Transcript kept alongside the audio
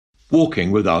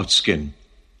Walking Without Skin,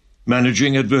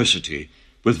 Managing Adversity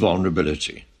with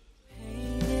Vulnerability.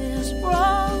 Pain is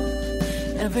raw,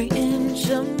 every inch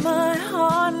of my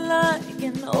heart like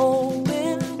an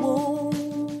open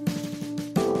wound.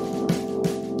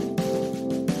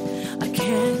 I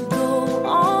can't go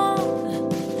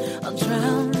on, I'll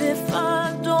drown if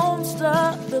I don't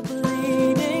stop the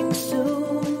bleeding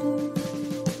soon.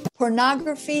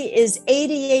 Pornography is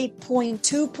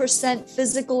 88.2%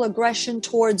 physical aggression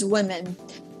towards women.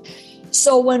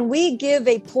 So when we give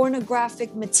a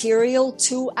pornographic material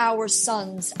to our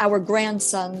sons, our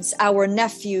grandsons, our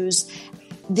nephews,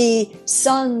 the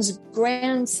sons,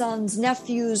 grandsons,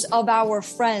 nephews of our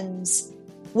friends,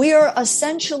 we are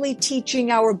essentially teaching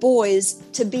our boys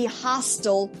to be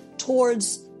hostile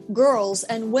towards girls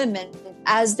and women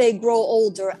as they grow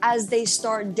older, as they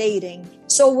start dating.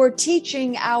 So we're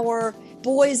teaching our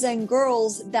boys and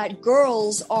girls that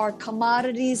girls are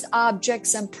commodities,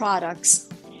 objects, and products.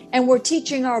 And we're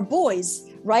teaching our boys,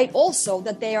 right, also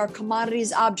that they are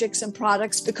commodities, objects, and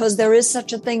products because there is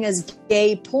such a thing as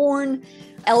gay porn,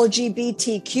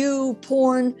 LGBTQ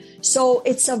porn. So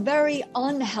it's a very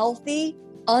unhealthy,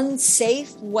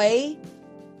 unsafe way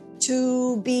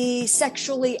to be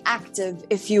sexually active,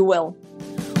 if you will.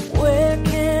 Where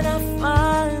can I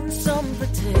find some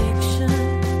protection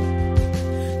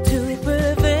to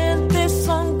prevent this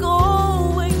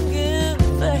ongoing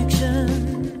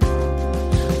infection?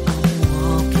 I'm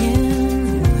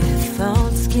walking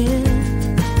without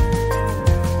skin.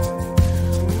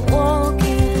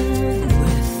 Walking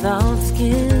without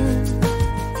skin.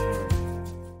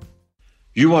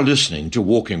 You are listening to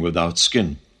Walking Without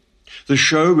Skin, the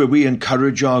show where we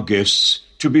encourage our guests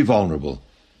to be vulnerable,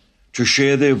 to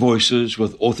share their voices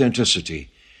with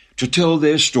authenticity, to tell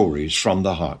their stories from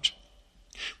the heart.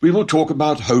 We will talk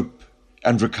about hope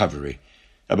and recovery,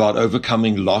 about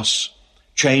overcoming loss,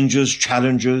 changes,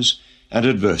 challenges, and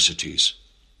adversities.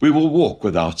 We will walk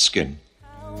without skin.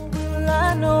 How will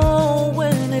I know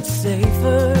when it's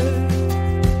safer?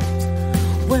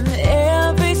 When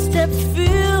every step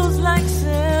feels like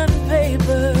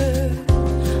sandpaper.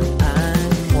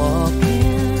 I'm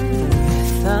walking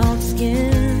without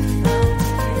skin.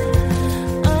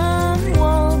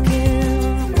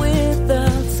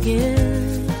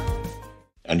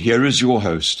 And here is your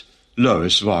host,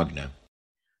 Lois Wagner.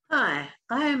 Hi,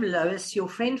 I am Lois, your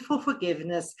friend for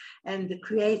forgiveness and the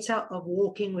creator of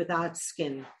Walking Without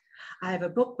Skin. I have a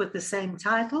book with the same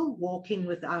title, Walking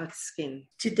Without Skin.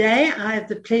 Today, I have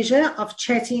the pleasure of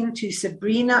chatting to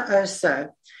Sabrina Osso.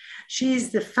 She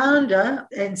is the founder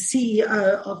and CEO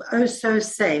of Osso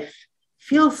Safe.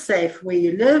 Feel safe where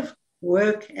you live,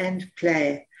 work, and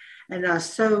play. And I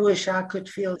so wish I could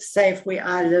feel safe where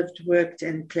I lived, worked,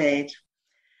 and played.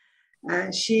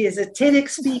 She is a TEDx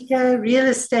speaker, real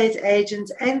estate agent,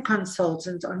 and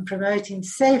consultant on promoting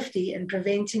safety and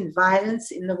preventing violence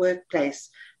in the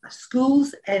workplace,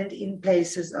 schools, and in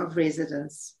places of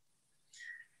residence.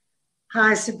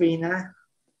 Hi, Sabrina.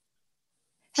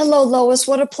 Hello, Lois.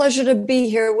 What a pleasure to be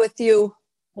here with you.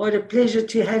 What a pleasure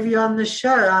to have you on the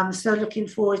show. I'm so looking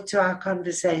forward to our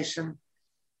conversation.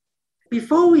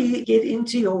 Before we get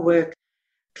into your work,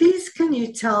 please can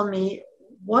you tell me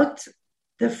what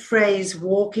the phrase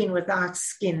walking without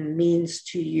skin means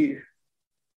to you?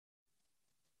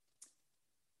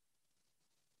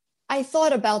 I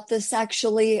thought about this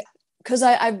actually because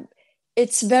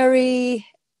it's very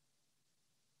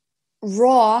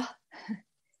raw.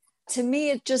 To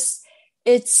me,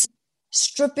 it's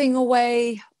stripping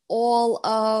away all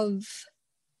of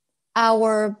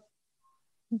our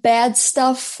bad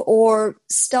stuff or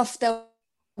stuff that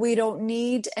we don't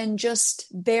need and just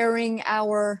bearing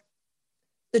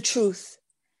the truth.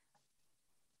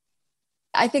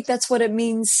 I think that's what it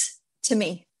means to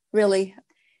me, really.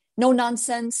 No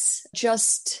nonsense,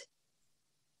 just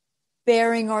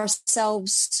bearing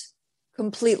ourselves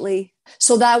completely.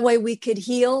 So that way we could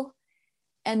heal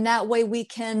and that way we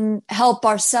can help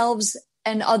ourselves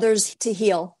and others to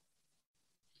heal.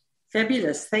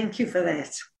 Fabulous. Thank you for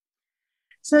that.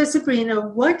 So, Sabrina,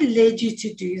 what led you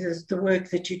to do the work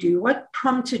that you do? What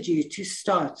prompted you to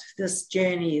start this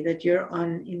journey that you're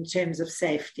on in terms of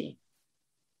safety?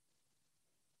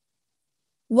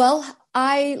 Well,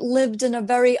 I lived in a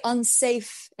very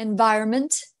unsafe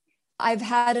environment. I've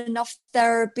had enough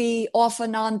therapy, off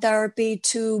and on therapy,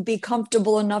 to be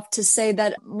comfortable enough to say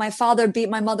that my father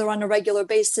beat my mother on a regular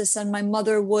basis and my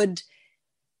mother would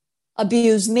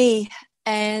abuse me.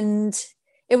 And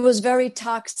it was very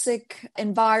toxic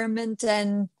environment.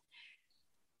 And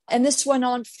this went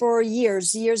on for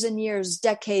years and years,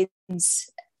 decades.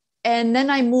 And then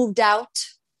I moved out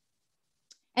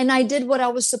And I did what I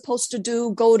was supposed to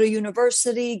do, go to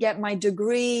university, get my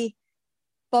degree.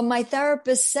 But my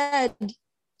therapist said,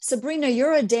 Sabrina,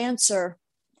 you're a dancer.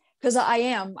 Because I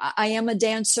am. I am a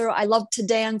dancer. I love to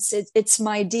dance. It's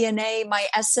my DNA, my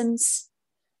essence.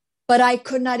 But I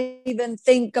could not even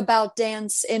think about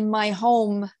dance in my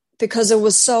home because it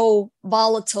was so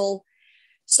volatile.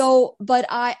 So, but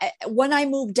when I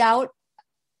moved out,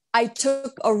 I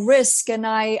took a risk and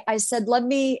I said, let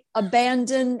me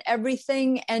abandon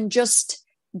everything and just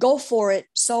go for it.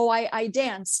 So I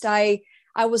danced. I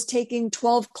was taking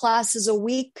 12 classes a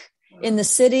week in the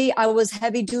city. I was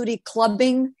heavy duty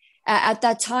clubbing. At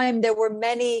that time, there were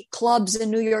many clubs in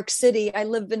New York City. I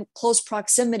lived in close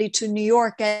proximity to New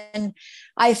York, and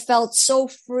I felt so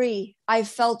free. I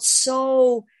felt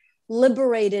so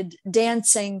liberated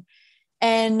dancing.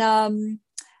 And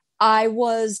I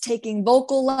was taking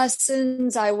vocal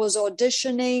lessons. I was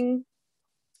auditioning,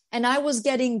 and I was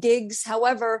getting gigs.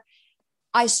 However,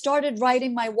 I started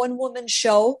writing my one-woman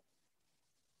show.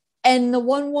 And the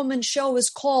one-woman show is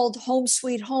called Home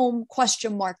Sweet Home ?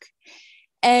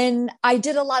 And I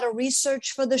did a lot of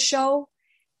research for the show,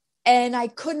 and I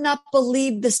could not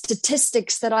believe the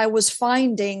statistics that I was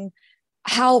finding,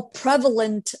 how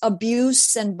prevalent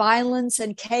abuse and violence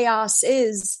and chaos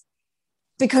is,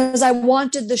 because I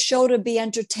wanted the show to be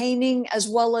entertaining as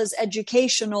well as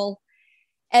educational.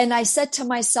 And I said to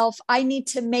myself, I need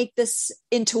to make this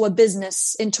into a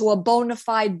business, into a bona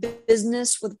fide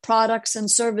business with products and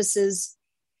services.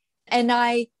 And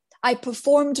I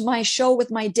performed my show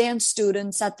with my dance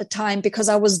students at the time because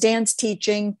I was dance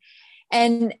teaching.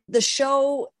 And the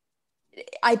show,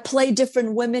 I play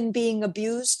different women being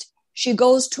abused. She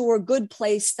goes to her good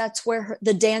place. That's where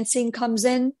the dancing comes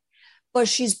in. But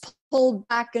she's pulled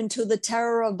back into the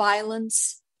terror of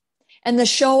violence. And the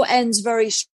show ends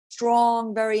very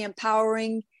strong, very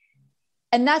empowering.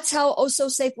 And that's how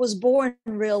Osso Safe was born,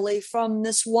 really, from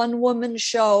this one-woman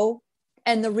show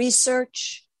and the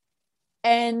research.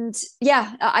 And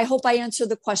yeah, I hope I answered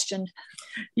the question.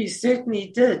 You certainly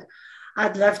did.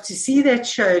 I'd love to see that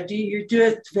show. Do you do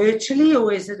it virtually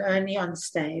or is it only on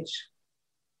stage?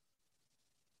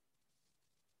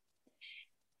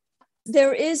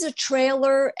 There is a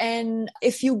trailer, and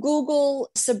if you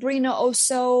Google Sabrina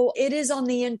Osso, it is on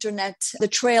the internet, the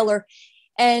trailer.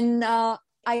 And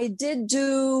I did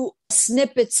do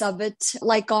snippets of it,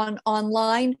 like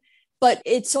online, but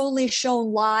it's only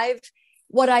shown live.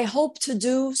 What I hope to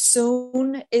do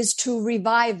soon is to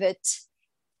revive it.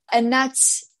 And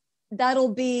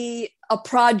that'll be a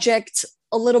project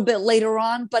a little bit later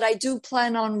on, but I do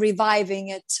plan on reviving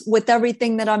it with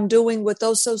everything that I'm doing with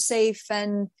Osso Safe.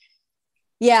 And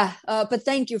yeah, but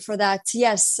thank you for that.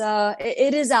 Yes,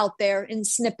 it is out there in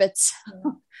snippets.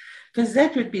 Because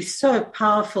that would be so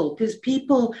powerful, because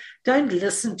people don't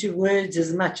listen to words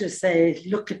as much as they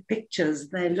look at pictures,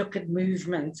 they look at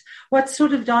movement. What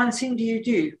sort of dancing do you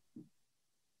do?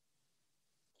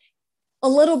 A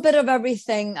little bit of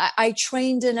everything. I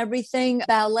trained in everything,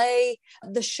 ballet.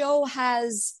 The show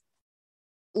has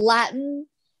Latin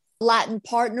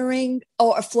partnering,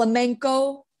 or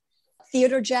flamenco,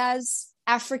 theater jazz,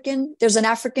 African. There's an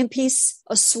African piece,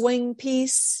 a swing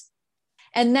piece.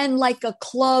 And then like a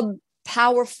club,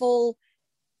 powerful,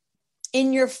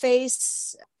 in your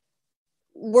face,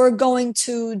 we're going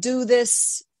to do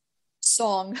this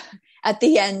song at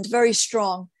the end, very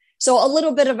strong. So a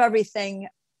little bit of everything.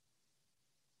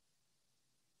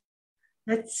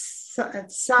 It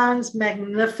sounds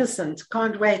magnificent.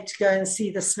 Can't wait to go and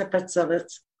see the snippets of it.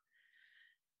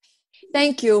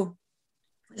 Thank you.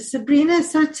 Sabrina,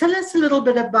 so tell us a little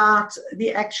bit about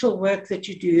the actual work that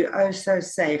you do, Osso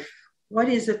Safe. What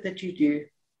is it that you do?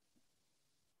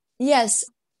 Yes,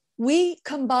 we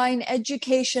combine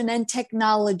education and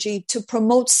technology to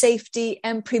promote safety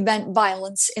and prevent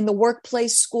violence in the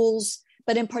workplace, schools,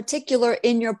 but in particular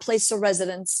in your place of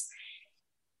residence.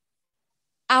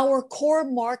 Our core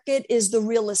market is the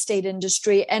real estate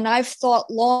industry, and I've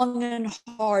thought long and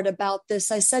hard about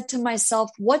this. I said to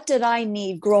myself, what did I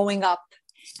need growing up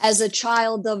as a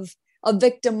child of a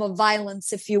victim of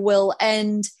violence, if you will?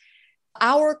 And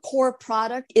our core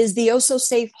product is the Osso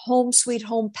Safe Home Sweet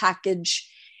Home package.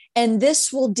 And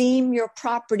this will deem your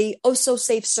property Osso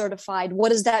Safe certified. What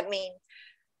does that mean?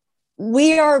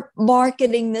 We are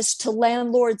marketing this to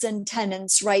landlords and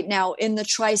tenants right now in the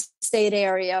tri-state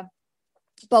area.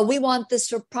 But we want this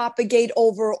to propagate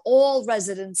over all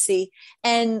residency.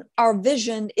 And our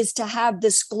vision is to have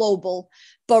this global.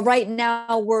 But right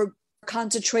now we're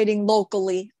concentrating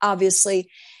locally, obviously.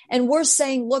 And we're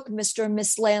saying, look, Mr. and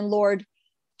Miss Landlord,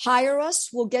 Hire us,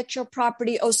 we'll get your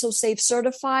property Osso Safe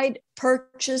certified,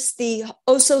 purchase the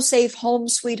Osso Safe Home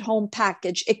Sweet Home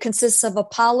package. It consists of a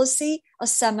policy, a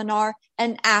seminar,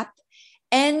 an app,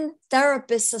 and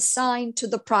therapists assigned to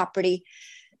the property.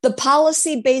 The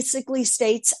policy basically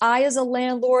states, I, as a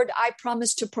landlord, I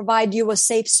promise to provide you a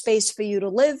safe space for you to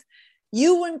live.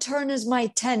 You, in turn, as my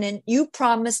tenant, you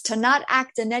promise to not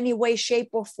act in any way, shape,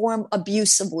 or form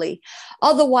abusively.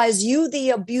 Otherwise, you, the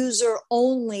abuser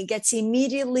only, gets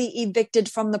immediately evicted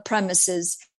from the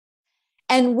premises.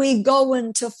 And we go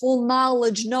into full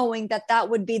knowledge knowing that that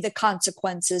would be the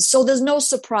consequences. So there's no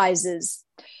surprises.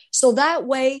 So that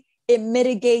way, it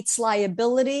mitigates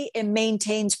liability, it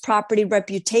maintains property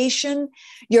reputation,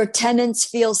 your tenants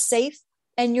feel safe,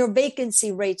 and your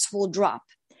vacancy rates will drop.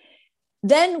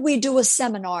 Then we do a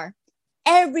seminar.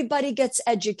 Everybody gets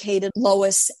educated,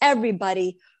 Lois,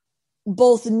 everybody,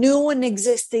 both new and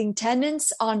existing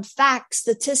tenants, on facts,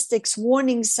 statistics,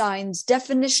 warning signs,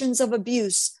 definitions of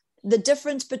abuse, the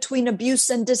difference between abuse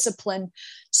and discipline.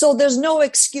 So there's no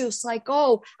excuse like,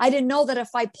 oh, I didn't know that if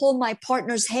I pull my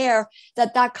partner's hair,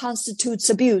 that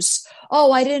constitutes abuse.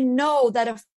 Oh, I didn't know that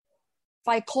if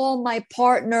I call my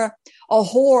partner a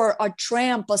whore, a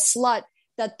tramp, a slut,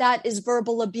 that is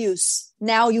verbal abuse.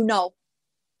 Now you know.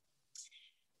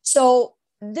 So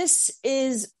this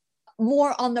is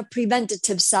more on the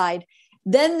preventative side.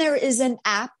 Then there is an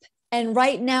app, and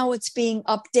right now it's being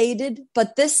updated,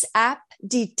 but this app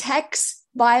detects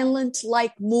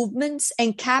violent-like movements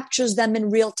and captures them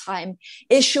in real time,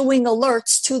 issuing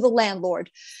alerts to the landlord.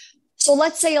 So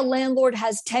let's say a landlord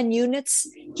has 10 units.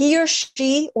 He or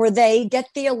she or they get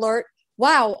the alert.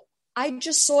 Wow, I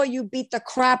just saw you beat the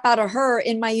crap out of her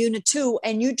in my unit 2,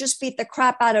 and you just beat the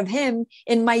crap out of him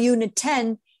in my unit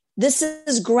 10. This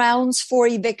is grounds for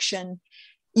eviction.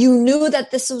 You knew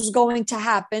that this was going to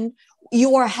happen.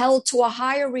 You are held to a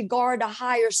higher regard, a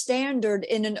higher standard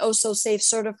in an Osso Safe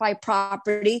certified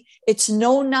property. It's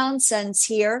no nonsense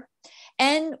here.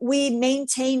 And we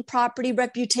maintain property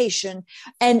reputation,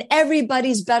 and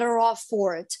everybody's better off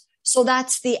for it. So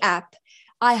that's the app.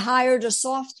 I hired a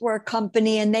software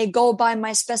company, and they go by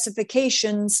my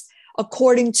specifications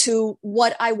according to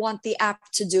what I want the app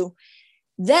to do.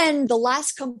 Then the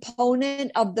last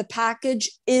component of the package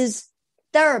is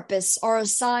therapists are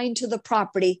assigned to the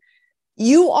property.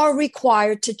 You are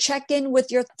required to check in with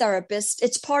your therapist.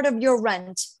 It's part of your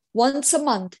rent once a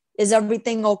month. Is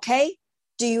everything okay?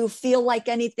 Do you feel like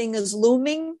anything is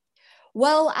looming?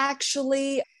 Well,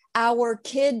 actually, our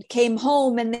kid came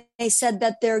home and they said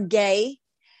that they're gay.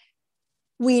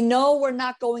 We know we're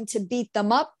not going to beat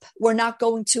them up. We're not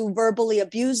going to verbally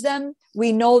abuse them.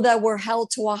 We know that we're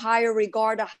held to a higher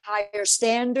regard, a higher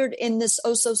standard in this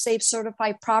Osso Safe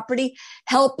certified property.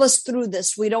 Help us through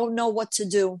this. We don't know what to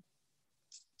do.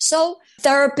 So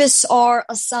therapists are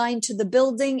assigned to the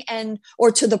building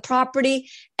or to the property,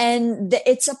 and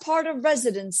it's a part of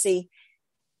residency.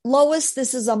 Lois,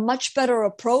 this is a much better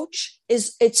approach.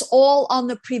 It's all on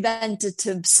the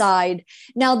preventative side.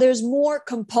 Now, there's more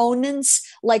components,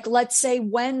 like let's say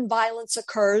when violence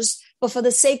occurs, but for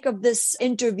the sake of this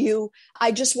interview,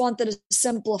 I just wanted to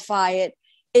simplify it.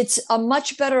 It's a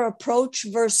much better approach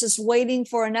versus waiting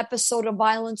for an episode of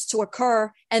violence to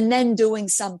occur and then doing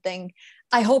something.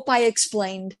 I hope I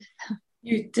explained.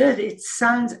 You did. It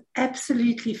sounds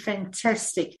absolutely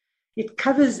fantastic. It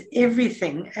covers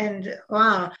everything. And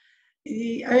wow,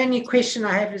 the only question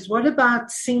I have is, what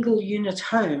about single unit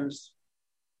homes?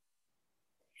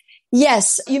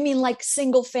 Yes. You mean like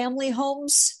single family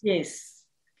homes? Yes.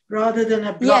 Rather than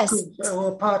a block or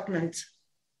apartment.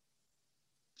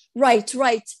 Right.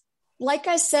 Like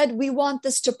I said, we want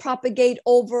this to propagate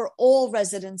over all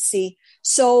residency.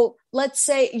 So let's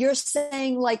say you're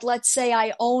saying, like, let's say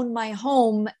I own my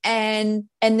home and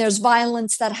there's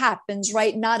violence that happens,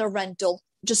 right? Not a rental,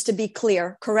 just to be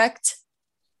clear, correct?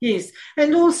 Yes.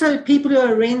 And also people who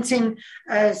are renting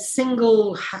a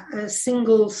single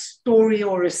story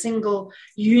or a single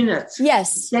unit.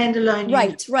 Yes. Standalone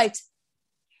unit.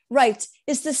 Right.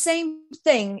 It's the same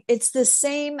thing. It's the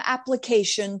same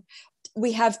application.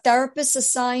 We have therapists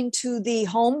assigned to the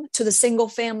home, to the single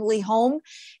family home,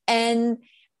 and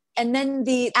then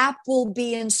the app will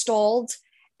be installed,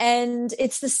 and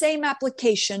it's the same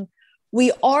application.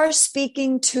 We are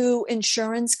speaking to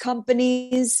insurance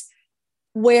companies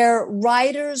where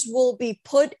riders will be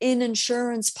put in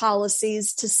insurance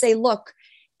policies to say, look,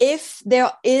 if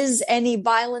there is any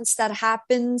violence that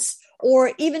happens,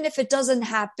 or even if it doesn't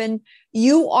happen,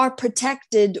 you are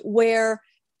protected where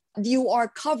you are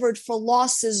covered for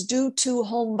losses due to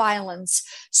home violence.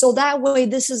 So that way,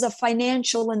 this is a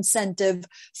financial incentive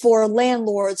for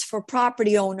landlords, for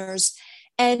property owners.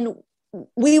 And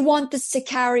we want this to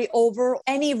carry over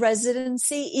any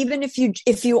residency, even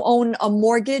if you own a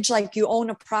mortgage, like you own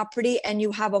a property and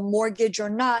you have a mortgage or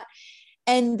not.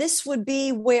 And this would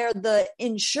be where the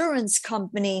insurance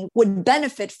company would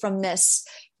benefit from this,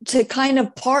 to kind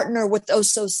of partner with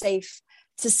Osso Safe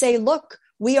to say, look,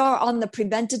 we are on the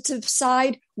preventative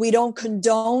side. We don't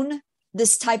condone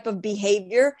this type of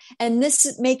behavior, and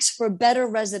this makes for better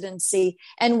residency.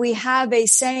 And we have a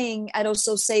saying at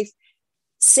Osso Safe: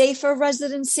 safer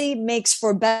residency makes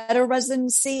for better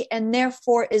residency, and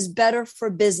therefore is better for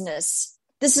business.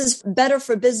 This is better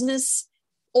for business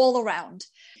all around.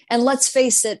 And let's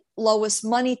face it, Lois,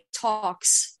 money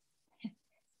talks.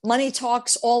 Money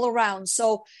talks all around.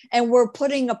 So, and we're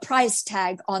putting a price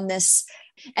tag on this,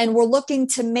 and we're looking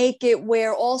to make it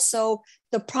where also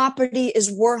the property is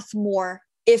worth more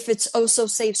if it's Osso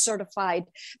Safe certified,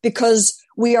 because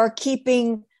we are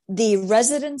keeping the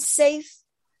residents safe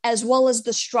as well as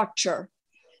the structure.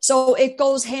 So it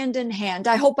goes hand in hand.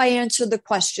 I hope I answered the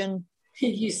question.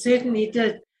 You certainly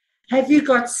did. Have you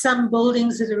got some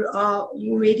buildings that are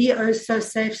already Osso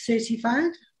Safe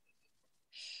certified?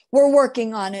 We're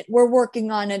working on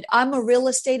it. I'm a real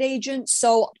estate agent,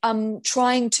 so I'm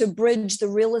trying to bridge the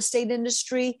real estate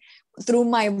industry through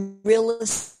my real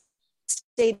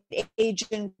estate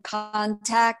agent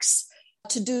contacts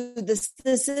to do this.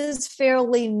 This is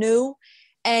fairly new,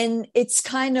 and it's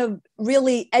kind of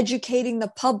really educating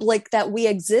the public that we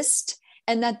exist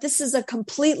and that this is a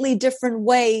completely different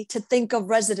way to think of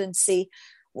residency,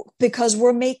 because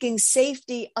we're making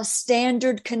safety a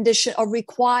standard condition, a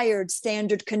required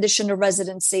standard condition of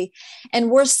residency.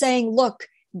 And we're saying, look,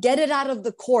 get it out of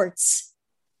the courts,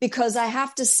 because I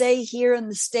have to say, here in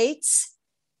the States,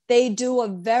 they do a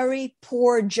very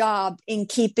poor job in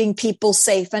keeping people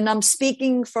safe. And I'm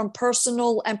speaking from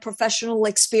personal and professional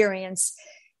experience.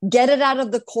 Get it out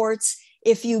of the courts.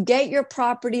 If you get your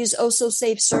properties Osso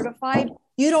Safe certified,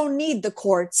 you don't need the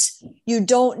courts. You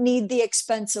don't need the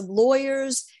expensive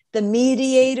lawyers, the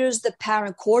mediators, the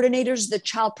parent coordinators, the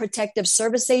child protective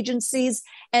service agencies,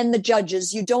 and the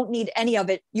judges. You don't need any of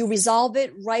it. You resolve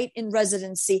it right in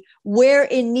residency where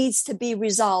it needs to be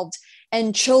resolved.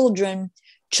 And children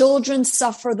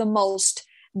suffer the most.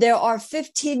 There are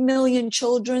 15 million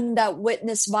children that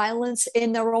witness violence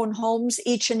in their own homes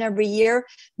each and every year,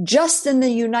 just in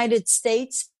the United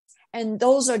States. And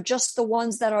those are just the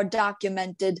ones that are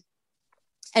documented.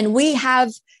 And we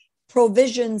have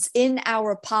provisions in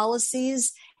our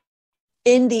policies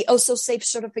in the Osso Safe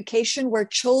certification where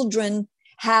children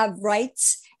have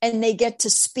rights and they get to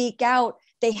speak out.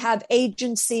 They have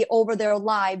agency over their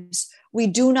lives. We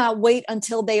do not wait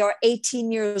until they are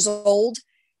 18 years old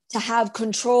to have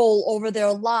control over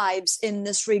their lives in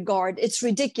this regard. It's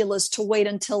ridiculous to wait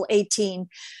until 18.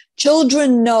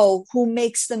 Children know who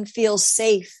makes them feel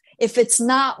safe. If it's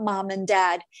not mom and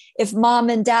dad, if mom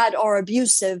and dad are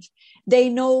abusive, they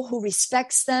know who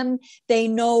respects them. They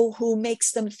know who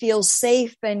makes them feel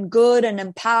safe and good and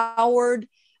empowered.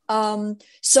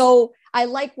 So I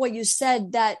like what you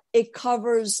said, that it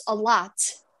covers a lot.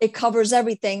 It covers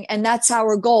everything. And that's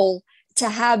our goal, to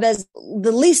have as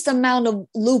the least amount of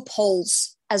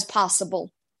loopholes as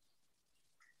possible.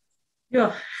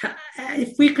 Yeah,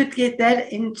 if we could get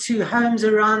that into homes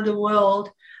around the world,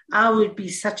 I would be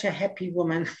such a happy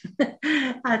woman.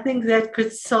 I think that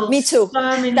could solve Me too. so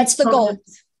many That's the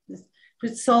problems. goal.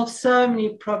 Could solve so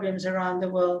many problems around the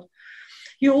world.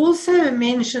 You also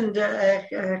mentioned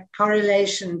a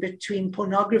correlation between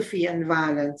pornography and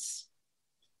violence.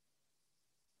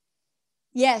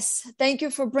 Yes, thank you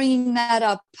for bringing that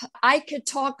up. I could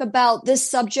talk about this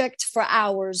subject for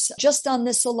hours, just on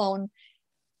this alone.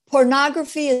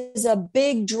 Pornography is a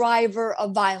big driver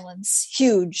of violence,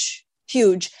 huge.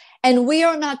 And we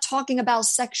are not talking about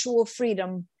sexual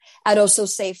freedom at Osso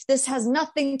Safe. This has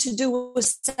nothing to do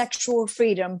with sexual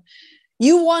freedom.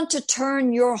 You want to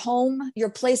turn your home, your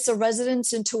place of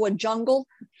residence, into a jungle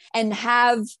and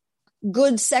have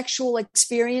good sexual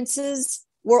experiences?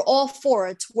 We're all for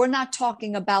it. We're not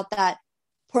talking about that.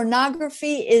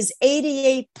 Pornography is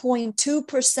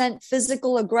 88.2%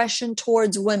 physical aggression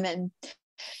towards women.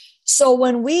 So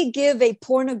when we give a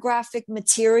pornographic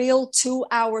material to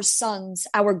our sons,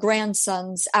 our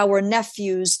grandsons, our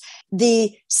nephews,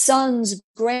 the sons,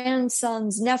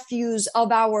 grandsons, nephews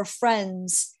of our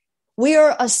friends, we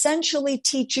are essentially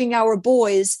teaching our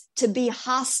boys to be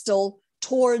hostile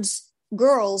towards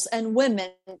girls and women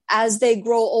as they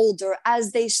grow older,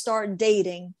 as they start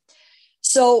dating.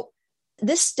 So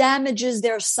this damages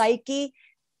their psyche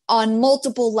on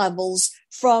multiple levels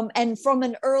from an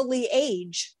early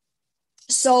age.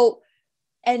 So,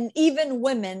 and even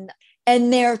women,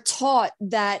 and they're taught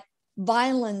that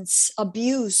violence,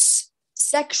 abuse,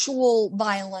 sexual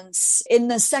violence in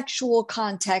the sexual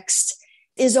context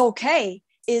is okay,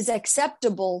 is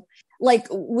acceptable. Like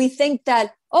we think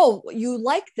that, oh, you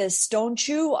like this, don't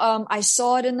you? I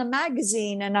saw it in the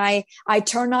magazine and I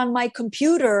turn on my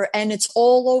computer and it's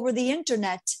all over the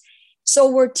internet. So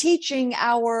we're teaching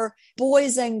our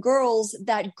boys and girls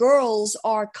that girls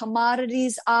are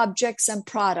commodities, objects, and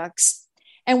products.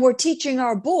 And we're teaching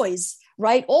our boys,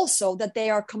 right, also that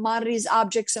they are commodities,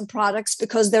 objects, and products,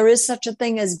 because there is such a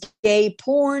thing as gay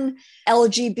porn,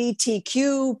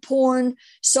 LGBTQ porn.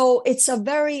 So it's a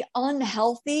very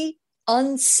unhealthy,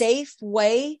 unsafe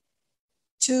way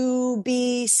to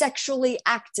be sexually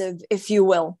active, if you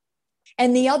will.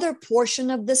 And the other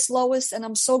portion of this, Lois, and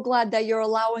I'm so glad that you're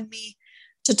allowing me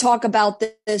to talk about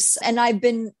this, and I've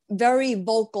been very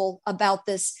vocal about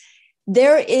this.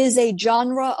 There is a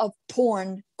genre of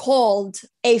porn called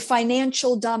a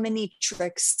financial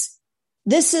dominatrix.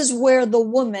 This is where the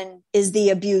woman is the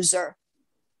abuser.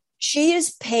 She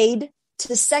is paid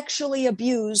to sexually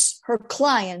abuse her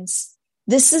clients.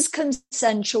 This is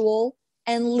consensual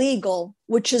and legal,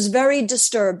 which is very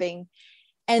disturbing.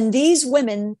 And these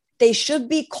women, they should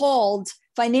be called,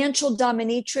 financial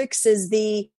dominatrix is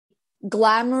the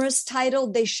glamorous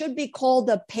title. They should be called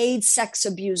a paid sex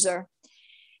abuser.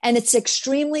 And it's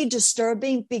extremely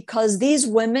disturbing because these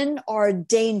women are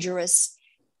dangerous.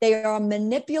 They are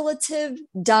manipulative,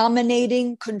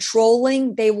 dominating,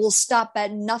 controlling. They will stop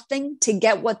at nothing to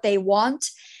get what they want.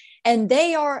 And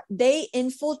they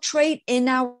infiltrate in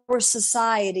our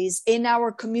societies, in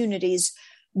our communities.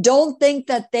 Don't think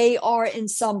that they are in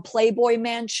some Playboy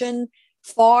mansion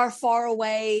far, far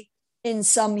away, in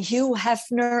some Hugh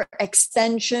Hefner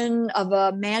extension of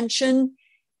a mansion.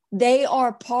 They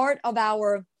are part of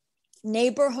our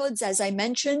neighborhoods, as I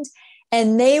mentioned,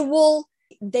 and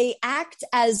they act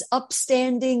as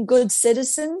upstanding, good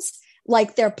citizens,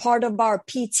 like they're part of our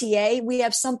PTA. We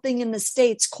have something in the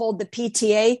States called the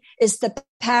PTA. It's the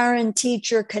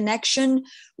parent-teacher connection,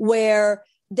 where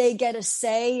they get a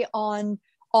say on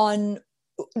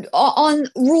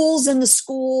rules in the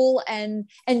school and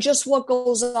just what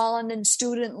goes on in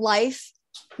student life.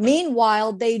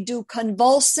 Meanwhile, they do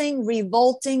convulsing,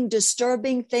 revolting,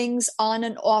 disturbing things on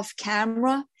and off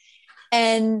camera.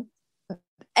 And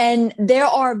there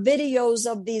are videos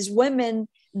of these women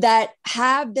that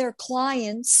have their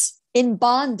clients in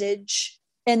bondage,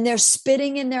 and they're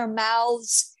spitting in their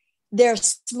mouths. They're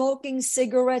smoking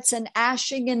cigarettes and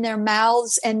ashing in their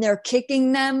mouths, and they're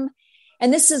kicking them.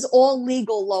 And this is all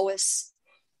legal, Lois.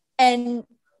 And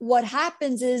what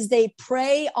happens is they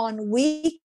prey on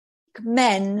weak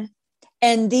men,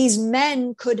 and these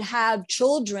men could have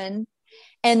children,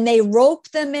 and they rope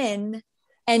them in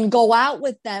and go out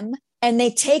with them, and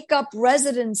they take up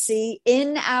residency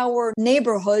in our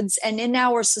neighborhoods and in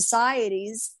our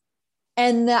societies.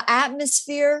 And the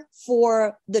atmosphere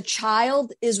for the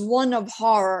child is one of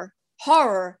horror.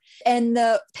 And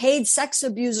the paid sex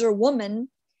abuser woman,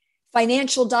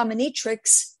 financial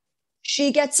dominatrix,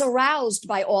 she gets aroused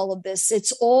by all of this.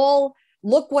 It's all,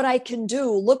 look what I can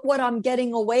do. Look what I'm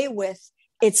getting away with.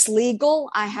 It's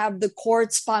legal. I have the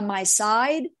courts by my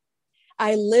side.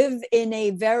 I live in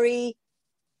a very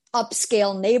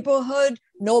upscale neighborhood.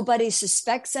 Nobody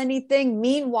suspects anything.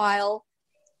 Meanwhile,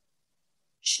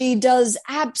 she does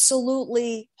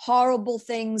absolutely horrible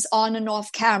things on and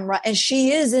off camera, and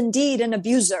she is indeed an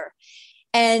abuser.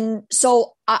 And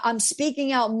so I'm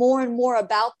speaking out more and more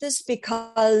about this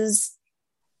because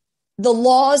the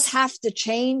laws have to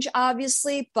change,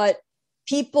 obviously, but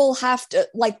people have to,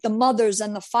 like the mothers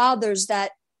and the fathers,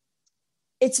 that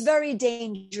it's very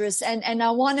dangerous. And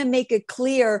I want to make it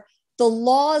clear, the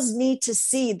laws need to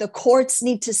see, the courts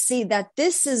need to see that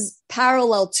this is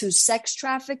parallel to sex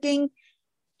trafficking,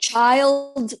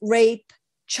 child rape,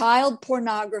 child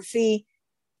pornography,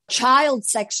 child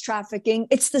sex trafficking.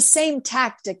 It's the same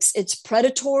tactics. It's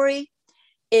predatory,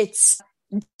 it's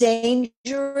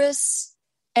dangerous,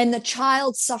 and the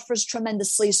child suffers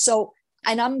tremendously. So,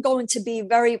 and I'm going to be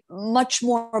very much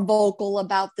more vocal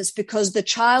about this, because the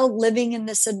child living in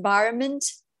this environment,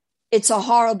 it's a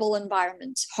horrible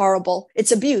environment. Horrible.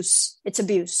 It's abuse. It's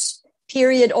abuse.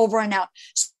 Period. Over and out.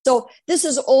 So this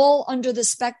is all under the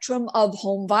spectrum of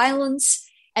home violence.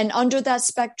 And under that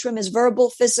spectrum is verbal,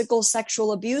 physical,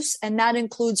 sexual abuse. And that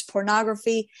includes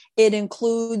pornography. It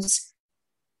includes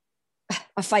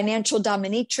a financial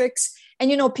dominatrix. And,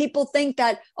 you know, people think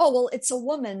that, oh, well, it's a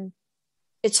woman.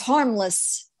 It's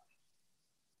harmless.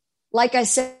 Like I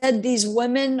said, these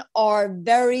women are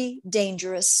very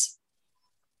dangerous.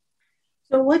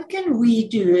 So what can we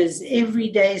do as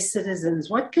everyday citizens?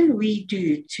 What can we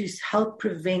do to help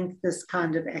prevent this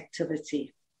kind of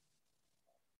activity?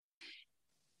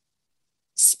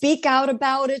 Speak out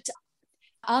about it.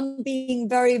 I'm being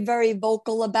very, very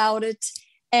vocal about it,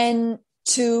 and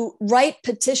to write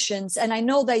petitions. And I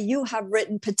know that you have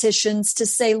written petitions to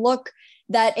say, look,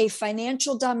 that a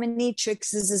financial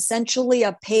dominatrix is essentially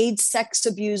a paid sex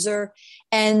abuser,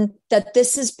 and that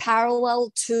this is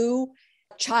parallel to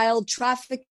child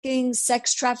trafficking,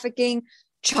 sex trafficking,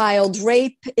 child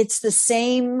rape. It's the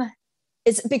same.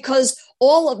 It's because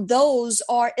all of those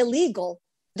are illegal.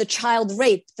 The child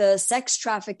rape, the sex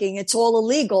trafficking, it's all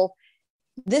illegal.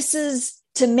 This is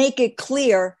to make it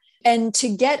clear and to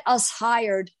get us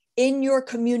hired in your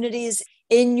communities,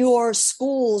 in your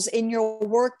schools, in your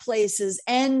workplaces,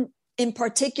 and in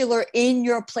particular in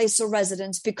your place of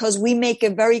residence, because we make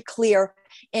it very clear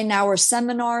in our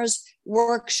seminars,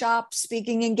 workshops,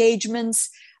 speaking engagements,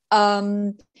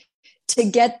 to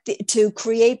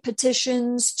create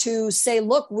petitions to say,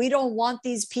 look, we don't want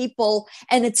these people,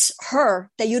 and it's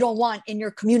her that you don't want in your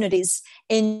communities,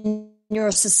 in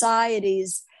your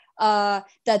societies,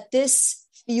 that this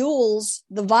fuels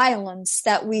the violence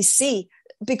that we see,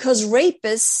 because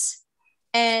rapists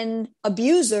and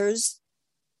abusers,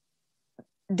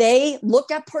 they look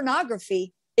at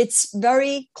pornography. It's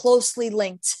very closely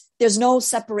linked. There's no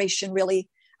separation, really.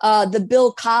 The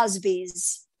Bill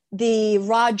Cosbys, the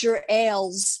Roger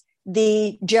Ailes,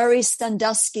 the Jerry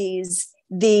Sandusky's,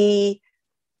 a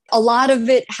lot of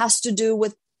it has to do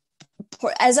with,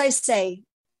 as I say,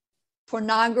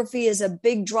 pornography is a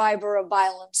big driver of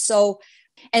violence. So,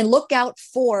 and look out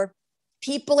for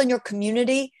people in your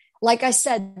community. Like I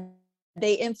said,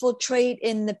 they infiltrate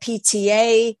in the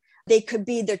PTA. They could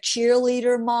be the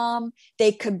cheerleader mom.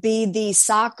 They could be the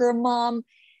soccer mom.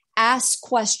 Ask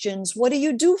questions. What do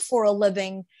you do for a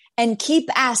living? And keep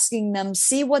asking them.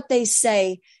 See what they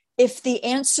say. If the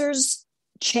answers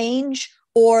change,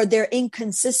 or they're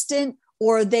inconsistent,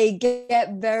 or they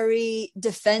get very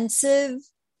defensive,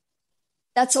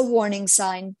 that's a warning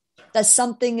sign that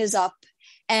something is up.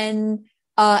 And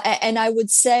I would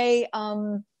say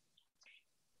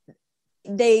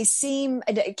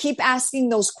keep asking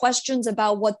those questions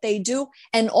about what they do,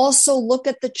 and also look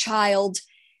at the child,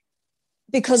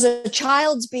 because a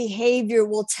child's behavior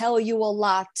will tell you a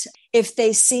lot. If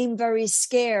they seem very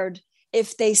scared,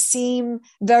 if they seem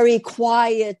very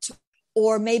quiet,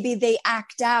 or maybe they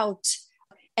act out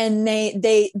and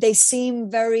they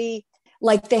seem very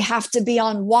like they have to be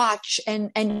on watch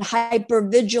and hyper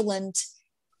vigilant,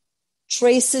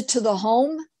 trace it to the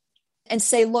home and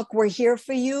say, look, we're here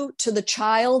for you, to the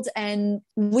child. And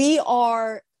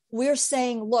we're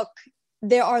saying, look,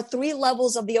 there are 3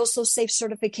 levels of the Osso Safe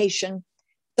Certification.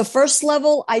 The first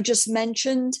level I just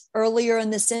mentioned earlier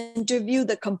in this interview,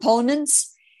 the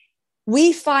components.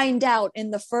 We find out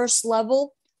in the first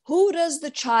level, who does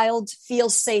the child feel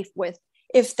safe with?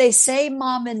 If they say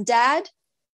mom and dad,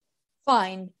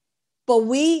 fine. But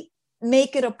we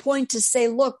make it a point to say,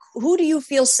 look, who do you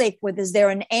feel safe with? Is there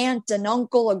an aunt, an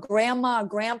uncle, a grandma, a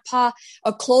grandpa,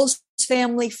 a close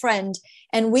family friend?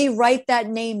 And we write that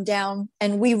name down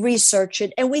and we research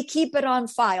it and we keep it on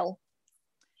file.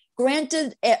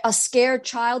 Granted, a scared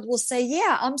child will say,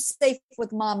 yeah, I'm safe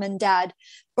with mom and dad.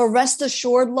 But rest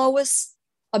assured, Lois,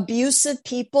 abusive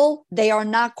people, they are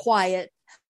not quiet.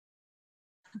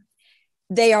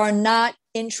 They are not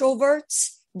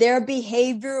introverts. Their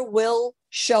behavior will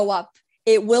show up.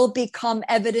 It will become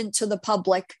evident to the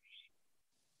public.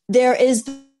 There is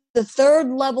the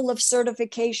 3rd level of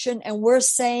certification, and we're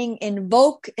saying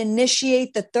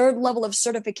initiate the 3rd level of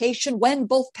certification when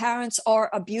both parents are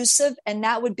abusive, and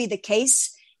that would be the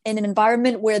case in an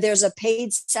environment where there's a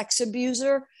paid sex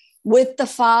abuser with the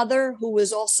father who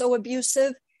is also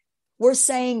abusive. We're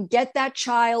saying get that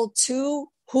child to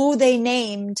who they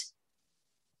named.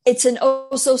 It's an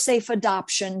Osso Safe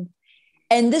adoption.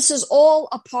 And this is all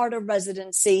a part of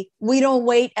residency. We don't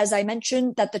wait, as I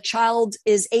mentioned, that the child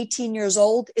is 18 years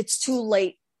old. It's too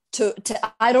late to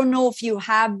I don't know if you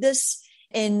have this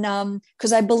in,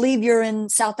 because I believe you're in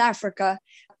South Africa.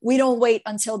 We don't wait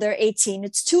until they're 18.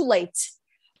 It's too late.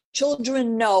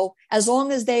 Children know, as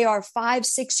long as they are 5,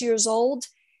 6 years old,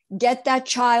 get that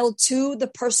child to the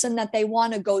person that they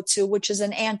want to go to, which is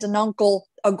an aunt, an uncle,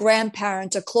 a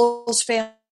grandparent, a close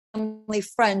family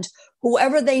friend,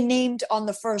 whoever they named on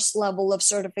the first level of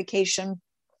certification.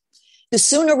 The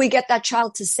sooner we get that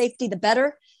child to safety, the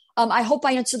better. I hope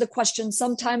I answered the question.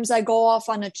 Sometimes I go off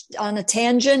on a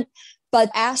tangent, but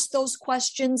ask those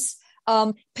questions,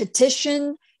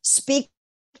 petition, speak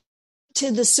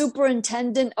to the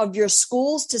superintendent of your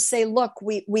schools to say, look,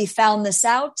 we found this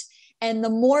out. And the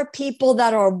more people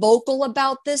that are vocal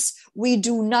about this, we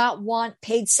do not want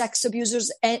paid sex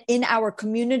abusers in our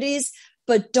communities,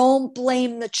 but don't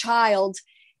blame the child.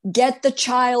 Get the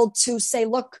child to say,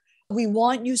 look, we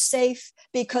want you safe,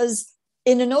 because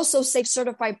in an Osso Safe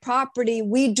Certified property,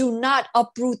 we do not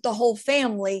uproot the whole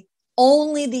family.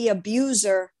 Only the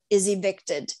abuser is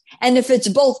evicted. And if it's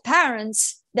both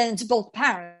parents, then it's both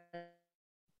parents.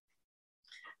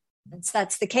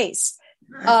 That's the case.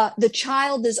 The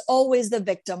child is always the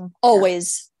victim,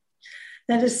 always.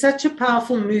 That is such a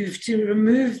powerful move, to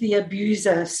remove the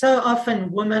abuser. So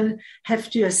often women have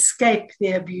to escape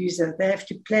the abuser. They have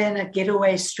to plan a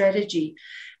getaway strategy.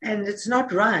 And it's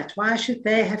not right. Why should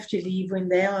they have to leave when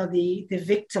they are the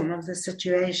victim of the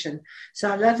situation? So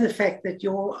I love the fact that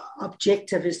your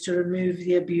objective is to remove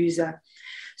the abuser.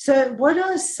 So what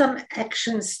are some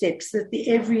action steps that the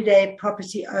everyday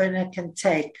property owner can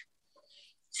take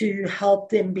to help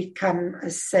them become a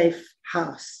safe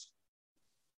house?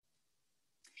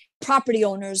 Property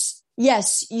owners,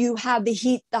 yes, you have the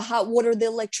heat, the hot water, the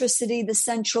electricity, the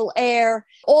central air,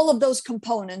 all of those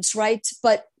components, right?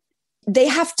 But they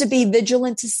have to be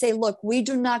vigilant to say, look, we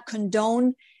do not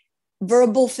condone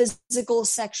verbal, physical,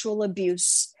 sexual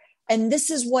abuse. And this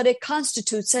is what it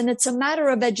constitutes. And it's a matter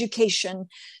of education.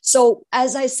 So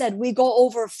as I said, we go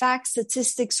over facts,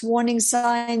 statistics, warning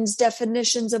signs,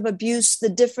 definitions of abuse, the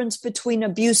difference between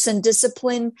abuse and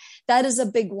discipline. That is a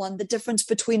big one. The difference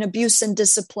between abuse and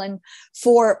discipline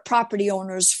for property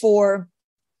owners, for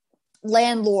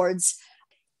landlords.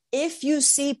 If you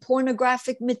see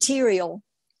pornographic material,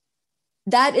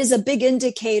 that is a big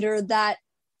indicator that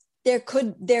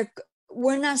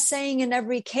we're not saying in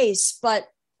every case, but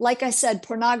like I said,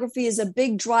 pornography is a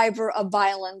big driver of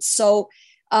violence. So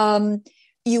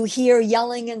you hear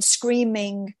yelling and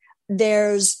screaming.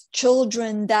 There's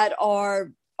children that are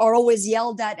always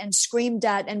yelled at and screamed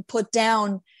at and put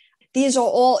down. These are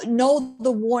all, know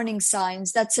the warning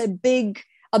signs. That's a big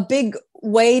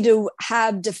way to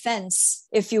have defense,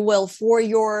 if you will, for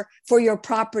your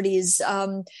properties,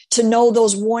 to know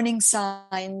those warning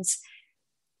signs.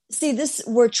 See,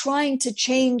 we're trying to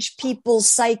change people's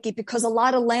psyche, because a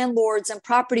lot of landlords and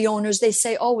property owners, they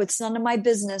say, oh, it's none of my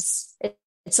business.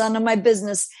 It's none of my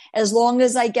business. As long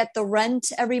as I get the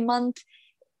rent every month,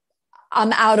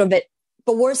 I'm out of it.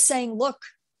 But we're saying, look,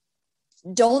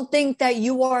 don't think that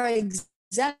you are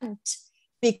exempt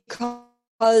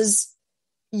because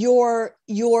your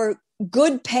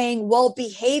good paying,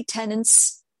 well-behaved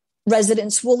tenants,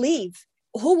 residents will leave.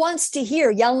 Who wants to hear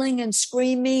yelling and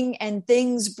screaming and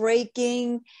things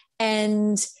breaking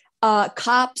and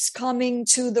cops coming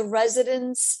to the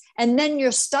residence? And then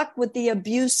you're stuck with the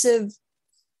abusive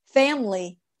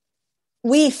family.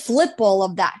 We flip all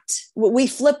of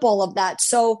that.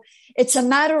 So it's a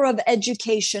matter of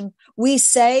education. We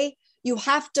say you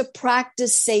have to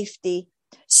practice safety.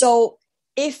 So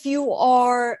if you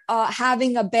are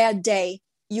having a bad day,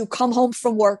 you come home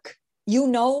from work, you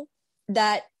know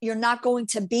that you're not going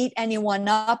to beat anyone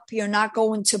up. You're not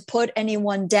going to put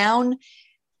anyone down.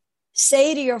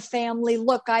 Say to your family,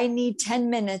 look, I need 10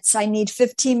 minutes. I need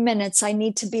 15 minutes. I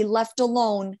need to be left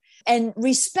alone. And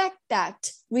respect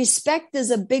that. Respect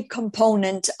is a big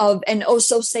component of an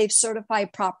Osso Safe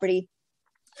Certified property.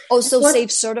 Osso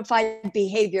Safe Certified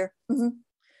behavior. Mm-hmm.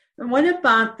 And what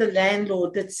about the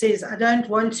landlord that says, I don't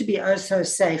want to be Osso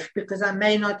Safe because I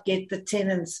may not get the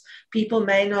tenants. People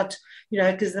may not,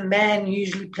 because the man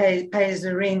usually pays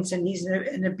the rent and he's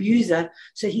an abuser.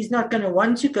 So he's not going to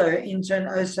want to go into an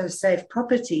Osso Safe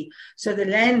property. So the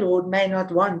landlord may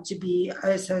not want to be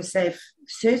Osso Safe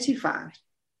certified.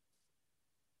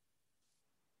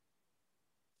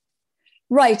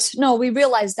 Right. No, we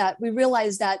realize that.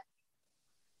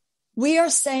 We are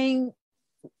saying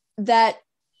that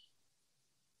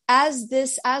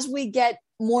as we get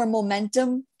more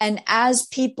momentum and as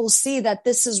people see that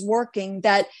this is working,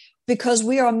 that because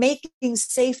we are making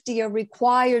safety a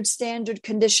required standard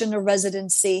condition of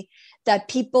residency, that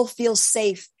people feel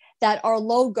safe, that our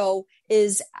logo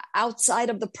is outside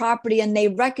of the property and they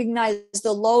recognize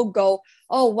the logo.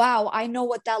 Oh, wow, I know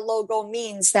what that logo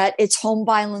means, that it's home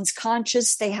violence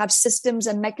conscious. They have systems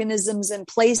and mechanisms in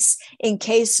place in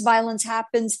case violence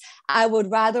happens. I would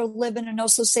rather live in an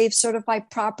Osso Safe certified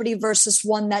property versus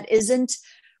one that isn't.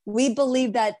 We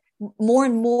believe that more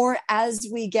and more as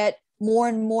we get more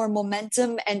and more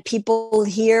momentum and people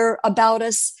hear about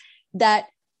us, that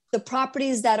the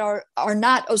properties that are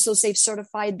not Osso Safe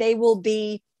certified, they will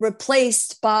be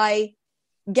replaced by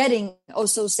getting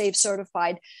Osso Safe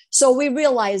certified. So we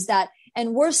realize that.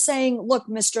 And we're saying, look,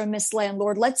 Mr. and Miss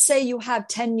Landlord, let's say you have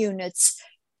 10 units.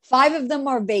 5 of them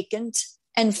are vacant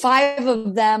and 5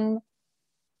 of them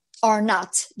are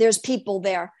not. There's people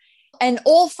there. And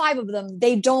all 5 of them,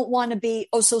 they don't want to be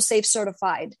Osso Safe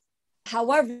certified.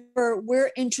 However,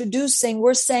 we're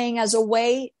saying as a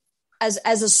way, as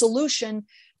a solution,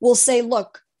 we'll say,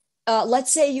 look,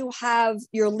 let's say you have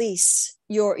your lease,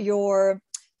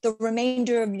 the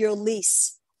remainder of your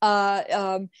lease.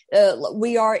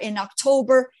 We are in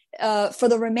October. For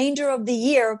the remainder of the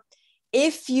year,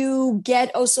 if you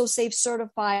get Osso Safe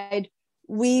certified,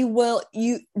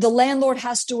 the landlord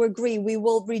has to agree. We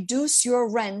will reduce your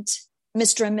rent,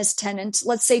 Mr. and Miss Tenant,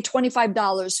 let's say $25,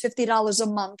 $50 a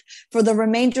month for the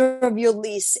remainder of your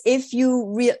lease if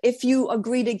you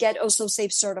agree to get Osso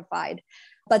Safe certified.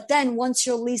 But then once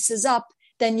your lease is up,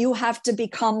 then you have to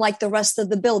become like the rest of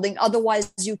the building.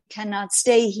 Otherwise, you cannot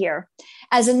stay here,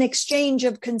 as an exchange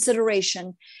of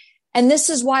consideration. And this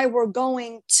is why we're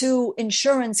going to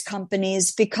insurance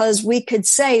companies, because we could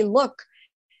say, look,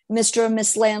 Mr. and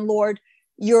Miss Landlord,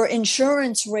 your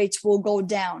insurance rates will go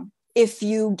down if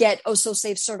you get Osso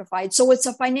Safe certified. So it's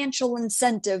a financial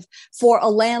incentive for a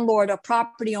landlord, a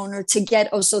property owner, to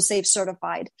get Osso Safe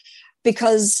certified,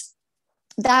 because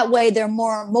that way they're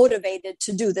more motivated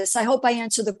to do this. I hope I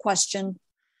answered the question.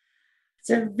 It's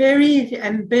a very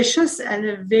ambitious and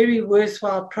a very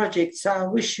worthwhile project, so I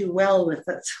wish you well with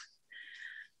it.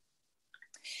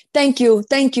 Thank you.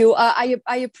 I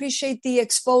appreciate the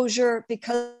exposure,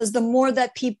 because the more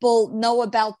that people know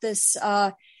about this,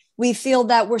 we feel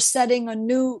that we're setting a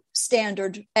new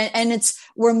standard, and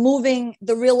we're moving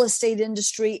the real estate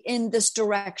industry in this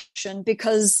direction,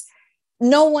 because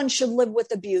no one should live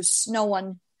with abuse. No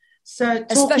one. So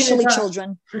especially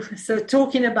children. So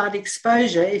talking about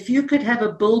exposure, if you could have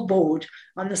a billboard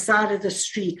on the side of the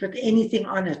street with anything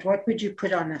on it, what would you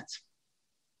put on it?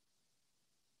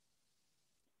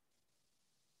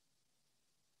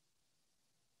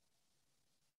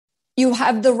 You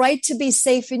have the right to be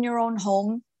safe in your own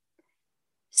home.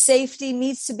 Safety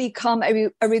needs to become a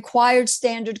required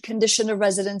standard condition of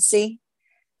residency.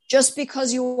 Just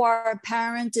because you are a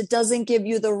parent, it doesn't give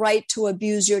you the right to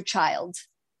abuse your child.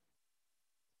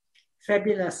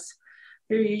 Fabulous.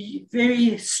 Very,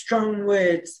 very strong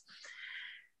words.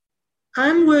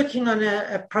 I'm working on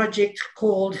a project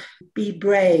called Be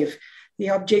Brave. The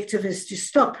objective is to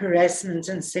stop harassment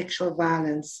and sexual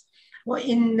violence. Well,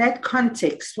 in that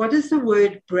context, what does the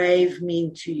word brave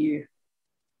mean to you?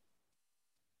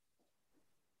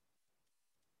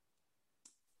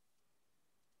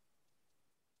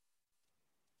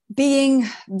 Feeling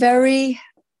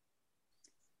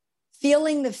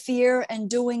the fear and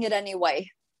doing it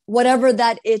anyway, whatever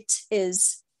that it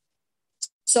is.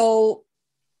 So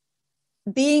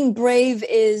being brave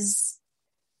is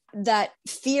that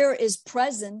fear is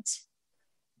present,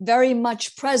 very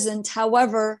much present.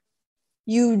 However,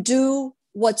 you do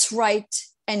what's right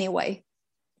anyway.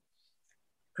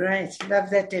 Great.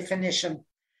 Love that definition.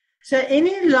 So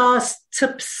any last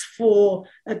tips for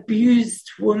abused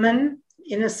women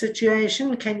in a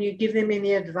situation? Can you give them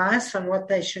any advice on what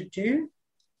they should do?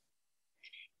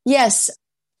 Yes.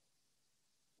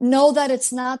 Know that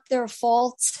it's not their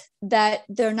fault, that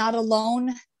they're not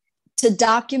alone. To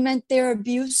document their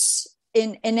abuse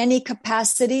in any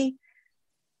capacity,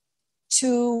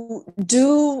 to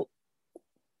do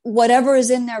whatever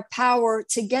is in their power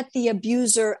to get the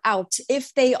abuser out.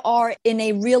 If they are in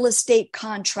a real estate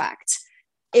contract,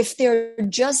 if they're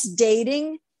just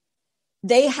dating,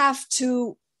 they have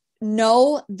to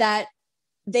know that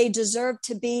they deserve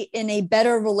to be in a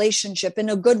better relationship, in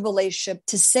a good relationship,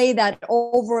 to say that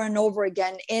over and over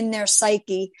again in their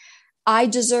psyche, I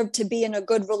deserve to be in a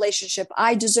good relationship.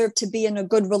 I deserve to be in a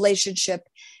good relationship.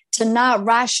 To not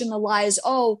rationalize,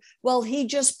 oh, well, he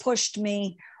just pushed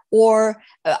me, or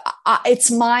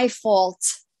it's my fault.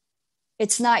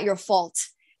 It's not your fault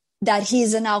that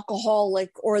he's an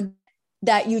alcoholic, or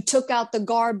that you took out the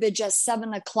garbage at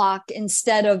 7:00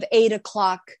 instead of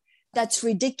 8:00. That's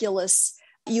ridiculous.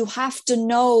 You have to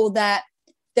know that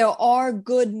there are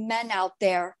good men out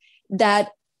there,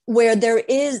 that where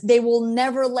they will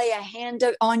never lay a hand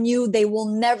on you. They will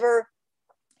never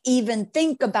even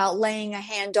think about laying a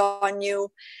hand on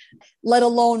you, let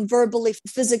alone verbally,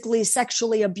 physically,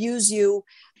 sexually abuse you.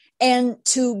 And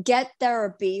to get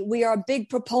therapy, we are big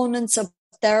proponents of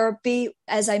therapy.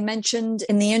 As I mentioned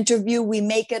in the interview, we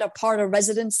make it a part of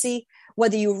residency.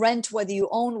 Whether you rent, whether you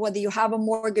own, whether you have a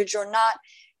mortgage or not,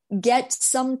 get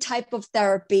some type of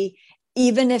therapy,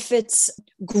 even if it's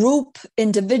group,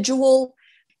 individual.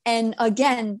 And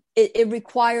again, it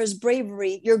requires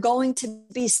bravery. You're going to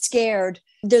be scared.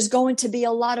 There's going to be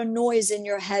a lot of noise in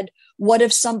your head. What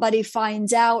if somebody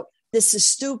finds out? This is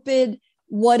stupid.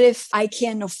 What if I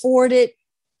can't afford it?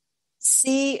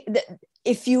 See,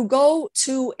 if you go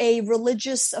to a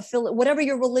religious whatever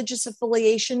your religious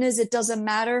affiliation is, it doesn't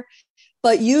matter.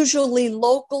 But usually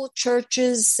local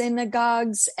churches,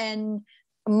 synagogues, and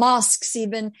mosques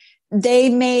even, they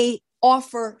may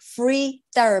offer free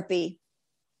therapy.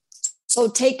 So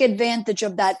take advantage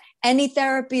of that. Any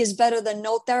therapy is better than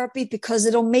no therapy because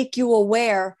it'll make you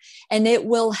aware and it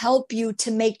will help you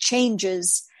to make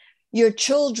changes. Your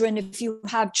children, if you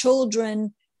have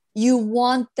children, you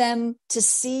want them to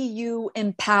see you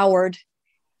empowered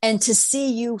and to see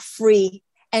you free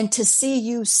and to see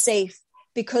you safe.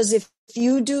 Because if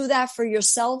you do that for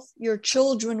yourself, your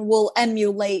children will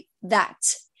emulate that.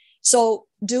 So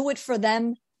do it for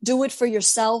them, do it for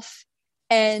yourself.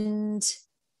 And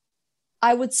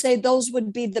I would say those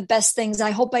would be the best things.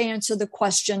 I hope I answered the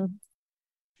question.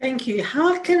 Thank you.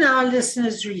 How can our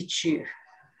listeners reach you?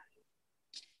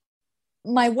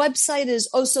 My website is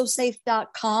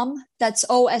ossosafe.com. That's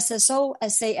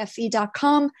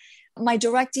OSSOSAFE.com. My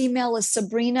direct email is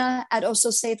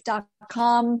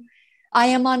sabrina@ossosafe.com. I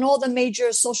am on all the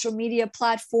major social media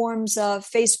platforms,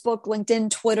 Facebook, LinkedIn,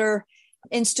 Twitter,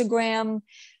 Instagram.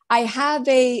 I have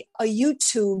a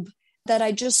YouTube that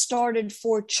I just started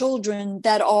for children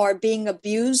that are being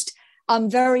abused.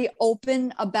 I'm very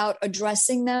open about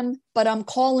addressing them, but I'm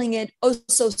calling it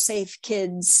Osso Safe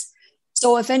Kids.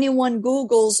 So if anyone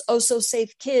Googles Osso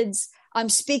Safe Kids, I'm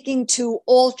speaking to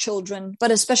all children,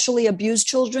 but especially abused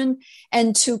children,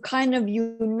 and to kind of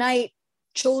unite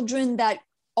children that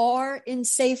are in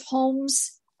safe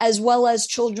homes as well as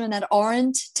children that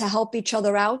aren't, to help each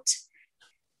other out.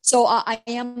 So I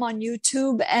am on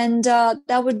YouTube, and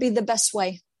that would be the best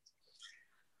way.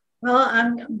 Well,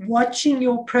 I'm watching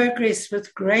your progress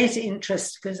with great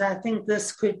interest because I think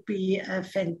this could be a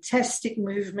fantastic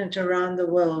movement around the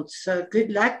world. So good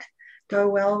luck. Go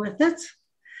well with it.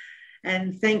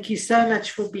 And thank you so much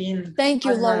for being Thank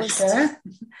you, on my Lois. show.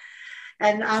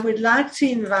 And I would like to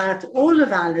invite all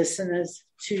of our listeners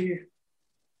to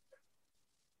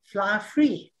fly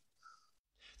free.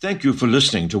 Thank you for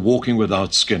listening to Walking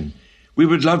Without Skin. We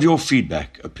would love your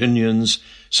feedback, opinions,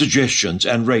 suggestions,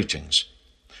 and ratings.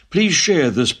 Please share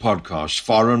this podcast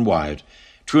far and wide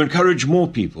to encourage more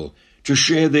people to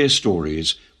share their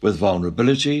stories with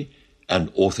vulnerability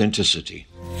and authenticity.